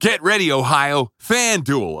Get ready, Ohio.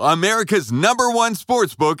 FanDuel, America's #1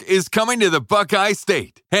 sportsbook, is coming to the Buckeye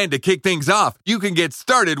State. And to kick things off, you can get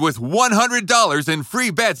started with $100 in free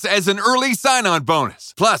bets as an early sign-on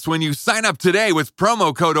bonus. Plus, when you sign up today with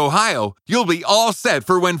promo code OHIO, you'll be all set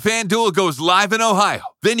for when FanDuel goes live in Ohio.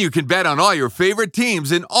 Then you can bet on all your favorite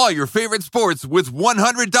teams and all your favorite sports with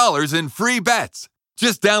 $100 in free bets.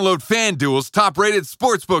 Just download FanDuel's top-rated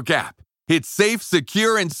sportsbook app. It's safe,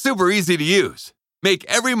 secure, and super easy to use. Make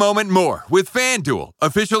every moment more with FanDuel,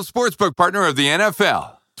 official sportsbook partner of the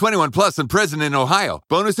NFL. 21 plus and present in Ohio.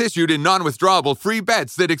 Bonus issued in non-withdrawable free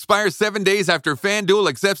bets that expire 7 days after FanDuel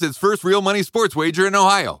accepts its first real money sports wager in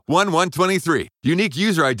Ohio. 1/1/23. Unique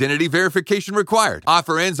user identity verification required.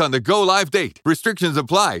 Offer ends on the go live date. Restrictions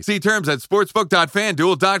apply. See terms at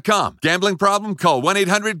sportsbook.fanduel.com. Gambling problem? Call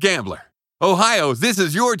 1-800-GAMBLER. Ohio, this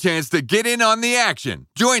is your chance to get in on the action.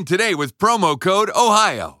 Join today with promo code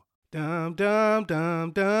OHIO. Dum dum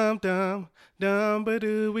dum dum dum dum ba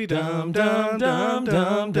doo we dum dum dum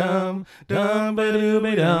dum dum dum ba doo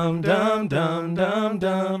we dum dum dum dum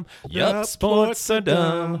dum. Yup, sports are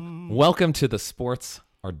dumb. Welcome to the Sports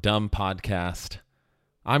Are Dumb podcast.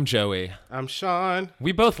 I'm Joey. I'm Sean.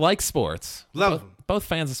 We both like sports. Love them. Both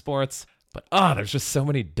fans of sports, but there's just so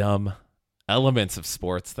many dumb elements of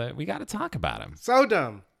sports that we got to talk about them. So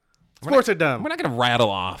dumb. Sports are dumb. We're not going to rattle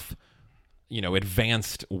off,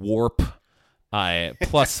 advanced warp,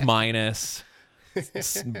 plus minus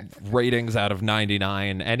ratings out of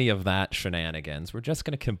 99, any of that shenanigans. We're just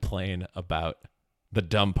going to complain about the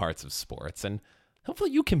dumb parts of sports, and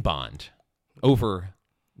hopefully you can bond over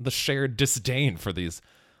the shared disdain for these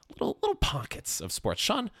little pockets of sports.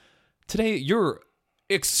 Sean, today you're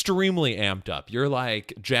extremely amped up. You're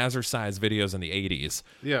like jazzercise videos in the 80s.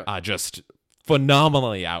 Yeah. Just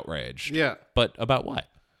phenomenally outraged. Yeah. But about what?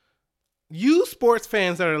 You sports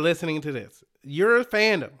fans that are listening to this, your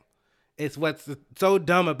fandom is what's so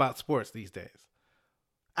dumb about sports these days.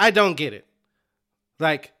 I don't get it.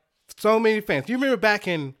 Like, so many fans. You remember back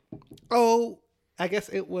in, I guess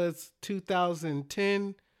it was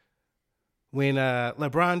 2010 when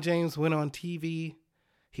LeBron James went on TV.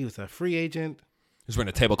 He was a free agent. He was wearing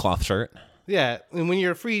a tablecloth shirt. Yeah, and when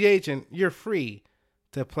you're a free agent, you're free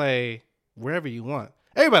to play wherever you want.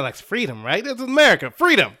 Everybody likes freedom, right? This is America.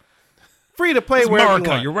 Freedom. Free to play wherever you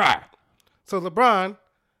want. You're right. So LeBron,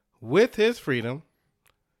 with his freedom,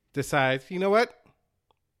 decides, you know what?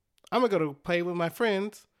 I'm going to go to play with my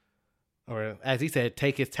friends, or as he said,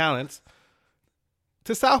 take his talents,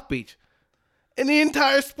 to South Beach. And the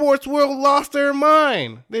entire sports world lost their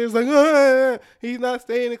mind. They was like, he's not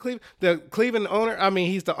staying in Cleveland. The Cleveland owner,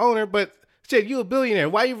 he's the owner, but shit, you a billionaire.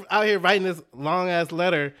 Why are you out here writing this long-ass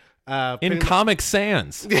letter? In Comic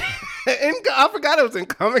Sans. I forgot it was in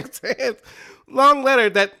Comic Sans. Long letter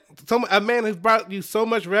that a man has brought you so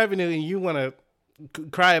much revenue and you want to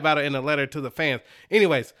cry about it in a letter to the fans.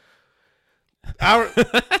 Anyways, our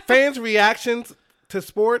fans' reactions to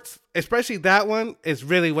sports, especially that one, is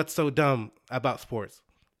really what's so dumb about sports.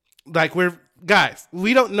 Like, we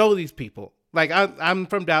don't know these people. Like, I'm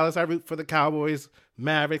from Dallas. I root for the Cowboys,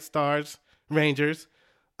 Mavericks, Stars, Rangers.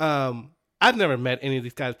 I've never met any of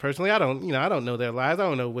these guys personally. I don't know their lives. I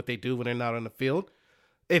don't know what they do when they're not on the field.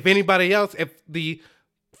 If anybody else, if the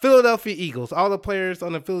Philadelphia Eagles, all the players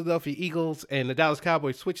on the Philadelphia Eagles and the Dallas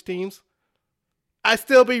Cowboys switch teams, I'd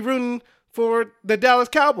still be rooting for the Dallas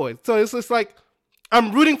Cowboys. So it's just like,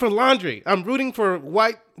 I'm rooting for laundry. I'm rooting for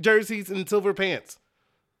white jerseys and silver pants.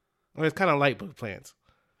 Or it's kind of light blue pants.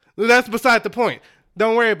 That's beside the point.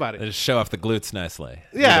 Don't worry about it. They just show off the glutes nicely.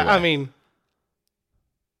 Yeah,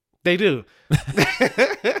 they do.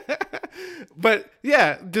 But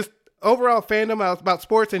yeah, just overall fandom about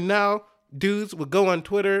sports, and now dudes will go on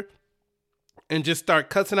Twitter and just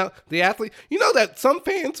start cussing out the athlete. You know that some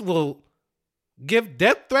fans will give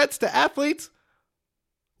death threats to athletes?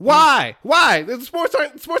 Why? Why? The sports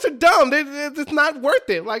are dumb. It's not worth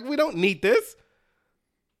it. Like, we don't need this.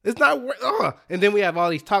 It's not worth. And then we have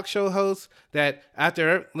all these talk show hosts that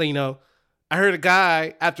after, I heard a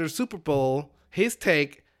guy after the Super Bowl, his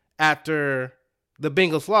take after the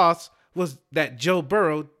Bengals lost was that Joe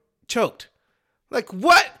Burrow choked. Like,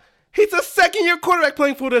 what? He's a second-year quarterback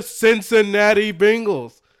playing for the Cincinnati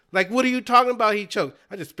Bengals. Like, what are you talking about? He choked.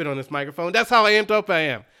 I just spit on this microphone. That's how amped up I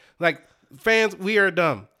am. Like, fans, we are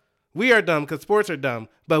dumb. We are dumb because sports are dumb,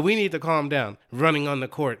 but we need to calm down running on the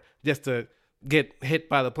court just to get hit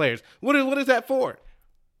by the players. What is that for?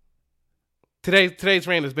 Today's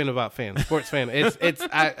rant has been about fans, sports fans.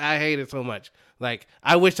 I hate it so much. Like,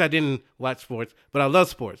 I wish I didn't watch sports, but I love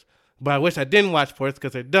sports. But I wish I didn't watch sports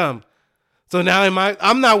because they're dumb. So now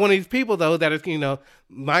I'm not one of these people though that is,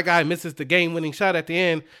 my guy misses the game-winning shot at the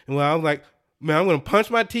end, and I'm like, man, I'm gonna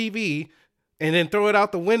punch my TV and then throw it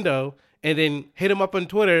out the window and then hit him up on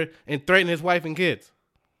Twitter and threaten his wife and kids.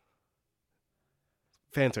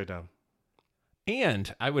 Fans are dumb.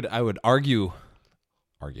 And I would argue.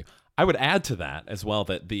 I would add to that as well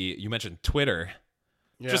that you mentioned Twitter,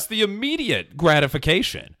 just the immediate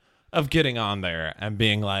gratification of getting on there and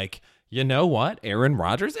being like, you know what? Aaron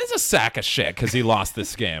Rodgers is a sack of shit because he lost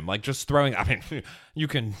this game. Like just throwing. I mean, you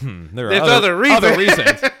can. There's other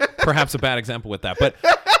reasons. Perhaps a bad example with that, but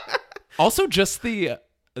also just the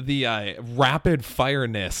rapid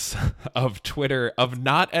fireness of Twitter, of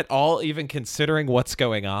not at all even considering what's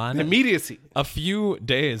going on. Immediacy. A few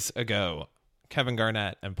days ago, Kevin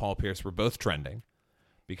Garnett and Paul Pierce were both trending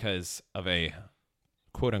because of a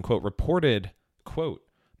quote unquote reported quote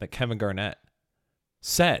that Kevin Garnett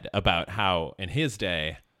said about how in his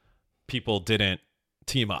day people didn't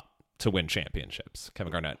team up to win championships.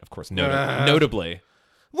 Kevin Garnett, of course, notably.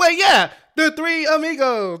 Wait, yeah, the three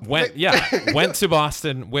amigos went to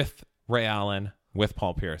Boston with Ray Allen, with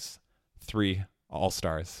Paul Pierce, 3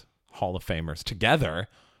 All-Stars, Hall of Famers together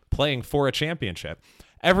playing for a championship.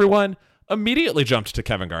 Everyone immediately jumped to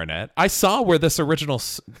Kevin Garnett. I saw where this original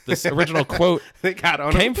quote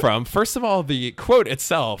came from. First of all, the quote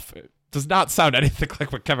itself does not sound anything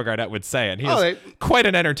like what Kevin Garnett would say, and he is quite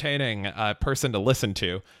an entertaining person to listen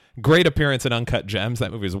to. Great appearance in Uncut Gems.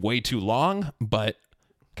 That movie is way too long, but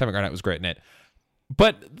Kevin Garnett was great in it.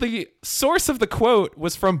 But the source of the quote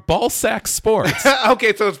was from Ballsack Sports.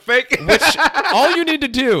 Okay, so it's fake. Which all you need to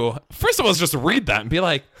do, first of all, is just read that and be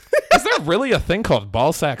like, is there really a thing called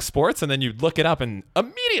Ballsack Sports? And then you look it up and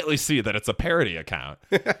immediately see that it's a parody account.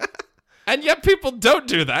 And yet people don't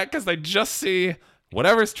do that because they just see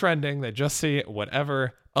whatever's trending. They just see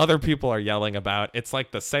whatever other people are yelling about. It's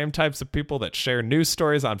like the same types of people that share news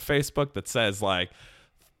stories on Facebook that says like,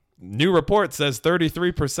 new report says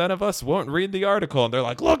 33% of us won't read the article. And they're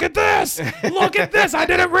like, look at this. Look at this. I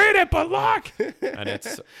didn't read it, but look. And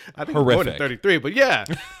it's I think horrific. 33, but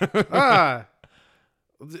yeah.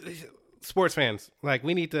 Sports fans, like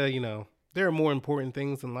we need to, there are more important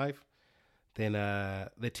things in life than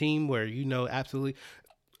the team where absolutely.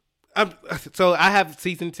 So I have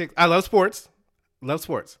season tickets. I love sports.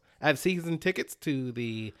 I have season tickets to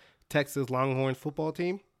the Texas Longhorns football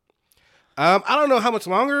team. I don't know how much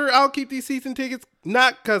longer I'll keep these season tickets.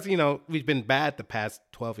 Not because, we've been bad the past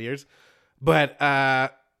 12 years. But I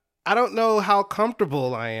don't know how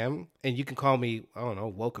comfortable I am. And you can call me, I don't know,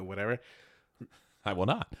 woke or whatever. I will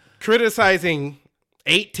not. Criticizing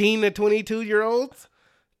 18 to 22-year-olds.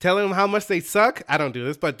 Telling them how much they suck. I don't do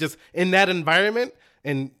this. But just in that environment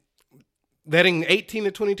and letting 18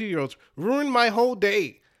 to 22-year-olds ruin my whole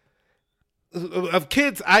day of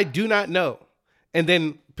kids I do not know. And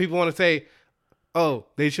then people want to say, oh,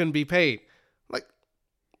 they shouldn't be paid. Like,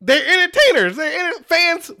 they're entertainers. They're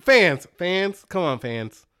fans. Come on,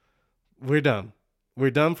 fans. We're dumb.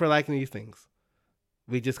 We're dumb for liking these things.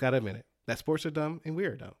 We just got to admit it. That sports are dumb and we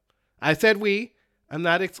are dumb. I said we. I'm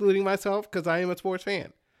not excluding myself because I am a sports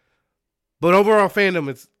fan. But overall fandom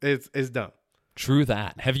is dumb. True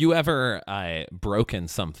that. Have you ever broken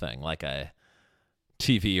something like a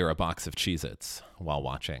TV or a box of Cheez-Its while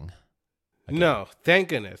watching? No, thank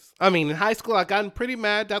goodness. I mean, in high school, I gotten pretty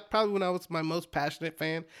mad. That's probably when I was my most passionate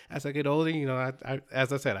fan. As I get older,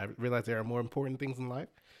 as I said, I realize there are more important things in life.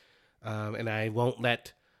 And I won't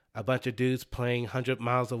let a bunch of dudes playing 100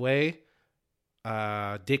 miles away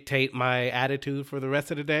dictate my attitude for the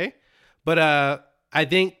rest of the day. But I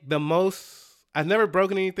think I've never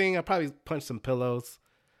broken anything. I probably punched some pillows.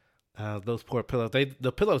 Those poor pillows.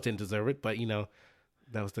 The pillows didn't deserve it, but,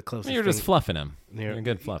 that was the closest You're just fluffing them. You're a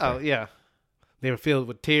good fluffer. Oh, yeah. They were filled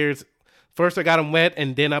with tears. First, I got them wet,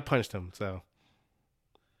 and then I punched them. So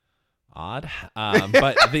odd,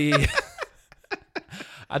 but the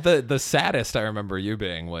saddest I remember you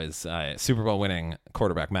being was Super Bowl winning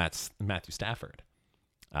quarterback Matthew Stafford.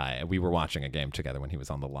 We were watching a game together when he was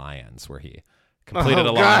on the Lions, where he completed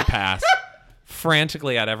a long pass,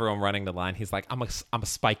 frantically at everyone running the line. He's like, "I'm a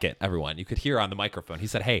spike it, everyone." You could hear on the microphone. He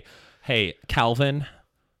said, "Hey, Calvin,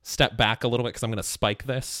 step back a little bit because I'm going to spike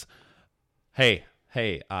this." Hey,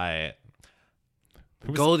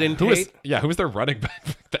 Golden Tate? Who was their running back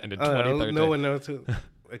then in 2013? No one knows who.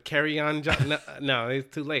 Carry on. No,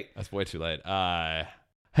 it's too late. That's way too late.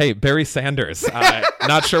 Hey, Barry Sanders.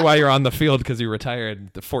 Not sure why you're on the field because you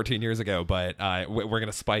retired 14 years ago, but we're going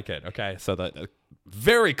to spike it, okay? So the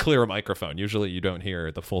very clear microphone. Usually you don't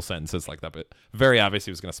hear the full sentences like that, but very obvious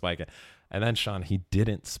he was going to spike it. And then, Sean, he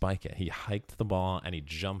didn't spike it. He hiked the ball, and he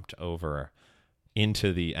jumped over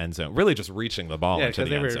into the end zone, really just reaching the ball into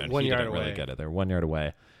the end zone. One he yard didn't really away. get it. They were 1 yard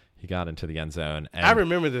away. He got into the end zone. And I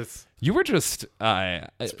remember this. you were just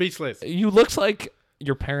Speechless. You looked like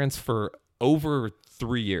your parents for over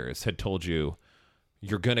 3 years had told you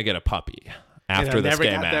you're going to get a puppy after this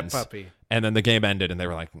game ends. That puppy. And then the game ended and they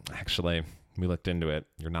were like, actually, we looked into it.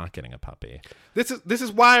 You're not getting a puppy. This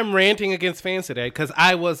is why I'm ranting against fans today, because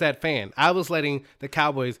I was that fan. I was letting the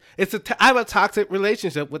Cowboys. I have a toxic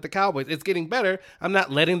relationship with the Cowboys. It's getting better. I'm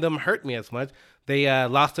not letting them hurt me as much. They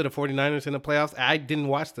lost to the 49ers in the playoffs. I didn't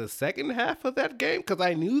watch the second half of that game because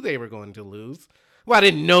I knew they were going to lose. Well, I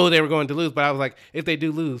didn't know they were going to lose, but I was like, if they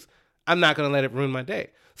do lose, I'm not going to let it ruin my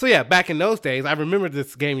day. So yeah, back in those days, I remember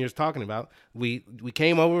this game you're talking about. We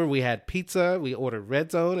came over, we had pizza, we ordered Red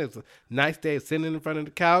Zone. It was a nice day sitting in front of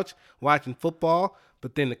the couch watching football.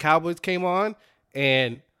 But then the Cowboys came on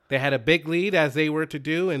and they had a big lead as they were to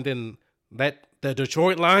do, and then let the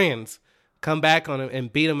Detroit Lions come back on them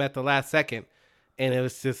and beat them at the last second. And it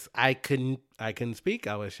was just I couldn't speak.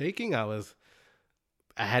 I was shaking. I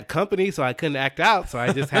had company, so I couldn't act out. So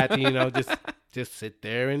I just had to, just sit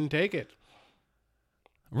there and take it.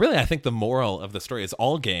 Really, I think the moral of the story is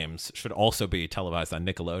all games should also be televised on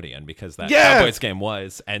Nickelodeon, because that Cowboys game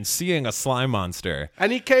was, and seeing a slime monster I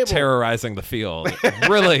need cable terrorizing the field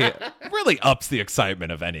really ups the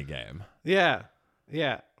excitement of any game. Yeah.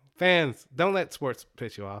 Fans, don't let sports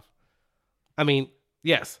piss you off. I mean,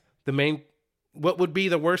 yes, what would be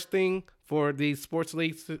the worst thing for these sports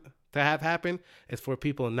leagues to have happen is for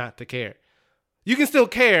people not to care. You can still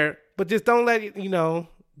care, but just don't let it,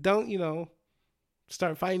 don't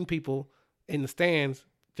start fighting people in the stands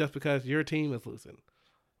just because your team is losing.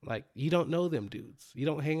 Like, you don't know them dudes. You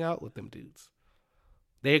don't hang out with them dudes.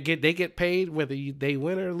 They get paid whether they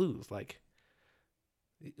win or lose. Like,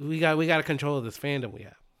 we got to control this fandom we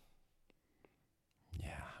have.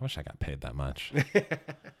 Yeah, I wish I got paid that much.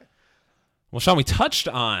 Well, Sean, we touched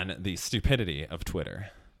on the stupidity of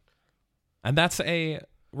Twitter, and that's a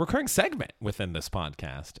recurring segment within this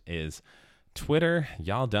podcast is Twitter,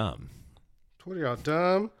 y'all dumb. Twitter, y'all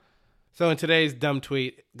dumb. So in today's dumb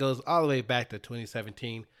tweet goes all the way back to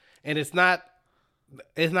 2017, and it's not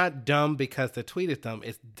dumb because the tweet is dumb.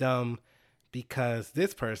 It's dumb because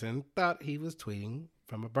this person thought he was tweeting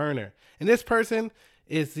from a burner, and this person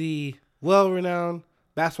is the well-renowned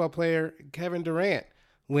basketball player Kevin Durant.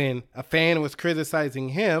 When a fan was criticizing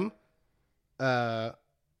him about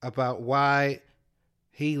why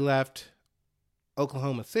he left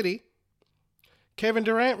Oklahoma City, Kevin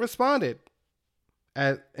Durant responded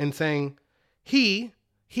and saying he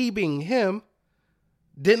being him,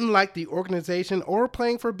 didn't like the organization or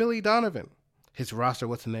playing for Billy Donovan. His roster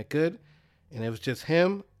wasn't that good, and it was just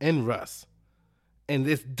him and Russ. And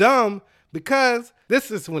it's dumb because this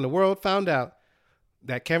is when the world found out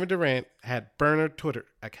that Kevin Durant had burner Twitter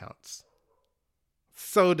accounts.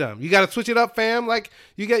 So dumb. You got to switch it up, fam. Like,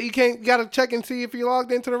 you got to check and see if you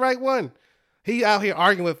logged into the right one. He out here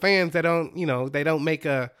arguing with fans that they don't make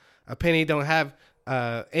a penny, don't have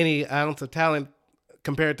any ounce of talent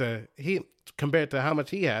compared to how much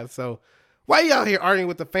he has. So why you out here arguing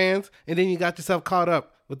with the fans, and then you got yourself caught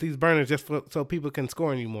up with these burners just so people can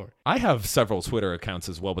score anymore? I have several Twitter accounts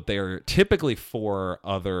as well, but they are typically for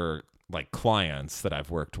other clients that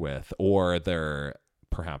I've worked with, or they're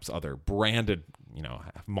perhaps other branded,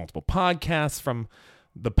 have multiple podcasts from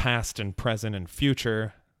the past and present and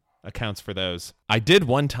future accounts for those. I did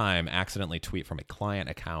one time accidentally tweet from a client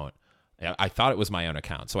account. I thought it was my own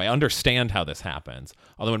account, so I understand how this happens.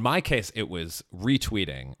 Although in my case, it was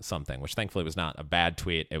retweeting something, which thankfully was not a bad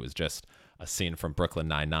tweet. It was just a scene from Brooklyn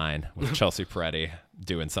Nine-Nine with Chelsea Peretti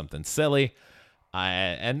doing something silly.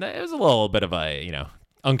 And it was a little bit of a,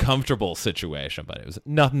 uncomfortable situation, but it was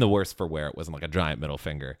nothing the worse for wear. It wasn't like a giant middle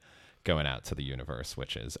finger going out to the universe,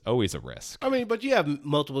 which is always a risk. I mean, but you have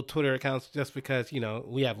multiple Twitter accounts just because,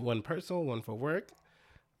 we have one personal, one for work.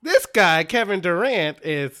 This guy, Kevin Durant,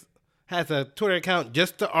 has a Twitter account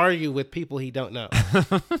just to argue with people he don't know.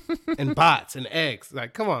 And bots and eggs.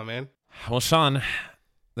 Like, come on, man. Well, Sean,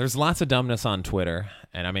 there's lots of dumbness on Twitter.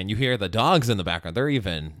 And I mean, you hear the dogs in the background. They're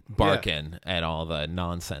even barking at all the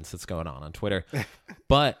nonsense that's going on Twitter.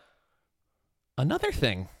 But another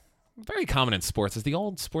thing, very common in sports, is the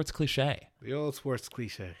old sports cliche. The old sports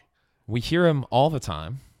cliche. We hear them all the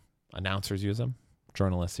time. Announcers use them.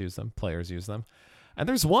 Journalists use them. Players use them. And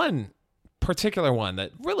there's one particular one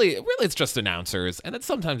that really it's just announcers. And then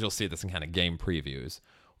sometimes you'll see this in kind of game previews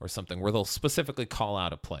or something where they'll specifically call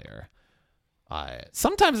out a player.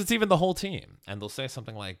 Sometimes it's even the whole team, and they'll say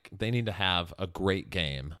something like they need to have a great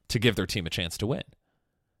game to give their team a chance to win.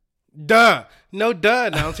 Duh. No, duh,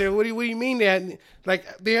 announcer. What do you mean that? Like,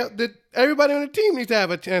 everybody on the team needs to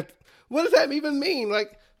have a chance. What does that even mean?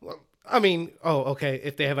 Like, well, I mean, okay.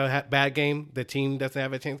 If they have a bad game, the team doesn't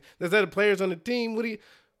have a chance. There's other players on the team.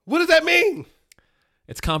 What does that mean?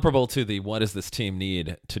 It's comparable to the what does this team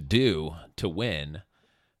need to do to win?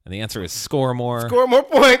 And the answer is score more. Score more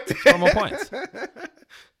points. Score more points.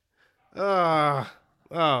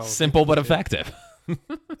 Simple but effective.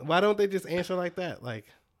 Why don't they just answer like that? Like,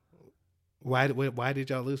 why did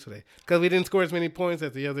y'all lose today? Because we didn't score as many points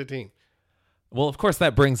as the other team. Well, of course,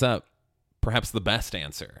 that brings up perhaps the best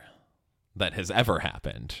answer that has ever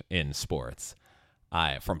happened in sports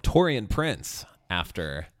from Torian Prince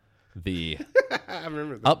after the I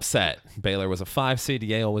remember that. upset. Baylor was a 5 seed,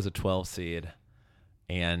 Yale was a 12 seed.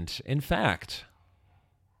 And in fact,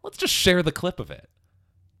 let's just share the clip of it.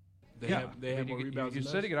 They have more rebounds. You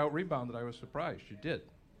said you get out-rebounded. I was surprised. You did.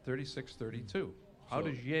 36-32. How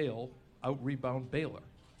does Yale out-rebound Baylor?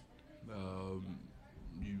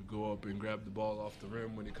 You go up and grab the ball off the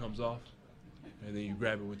rim when it comes off, and then you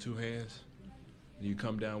grab it with two hands, and you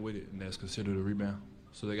come down with it, and that's considered a rebound.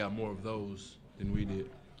 So they got more of those than we did.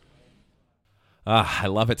 I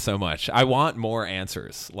love it so much. I want more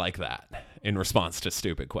answers like that in response to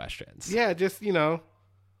stupid questions. Yeah, just,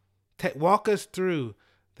 walk us through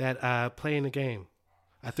that play in the game.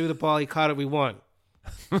 I threw the ball, he caught it, we won.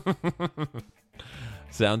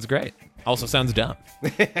 Sounds great. Also sounds dumb.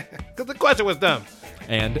 Because the question was dumb.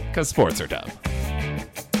 And because sports are dumb.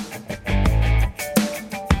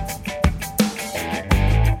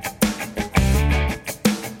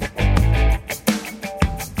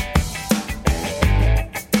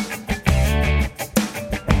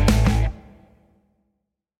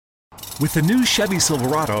 With the new Chevy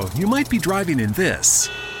Silverado, you might be driving in this.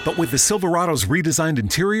 But with the Silverado's redesigned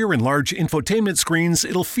interior and large infotainment screens,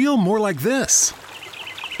 it'll feel more like this.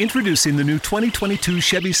 Introducing the new 2022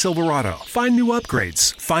 Chevy Silverado. Find new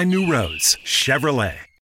upgrades. Find new roads. Chevrolet.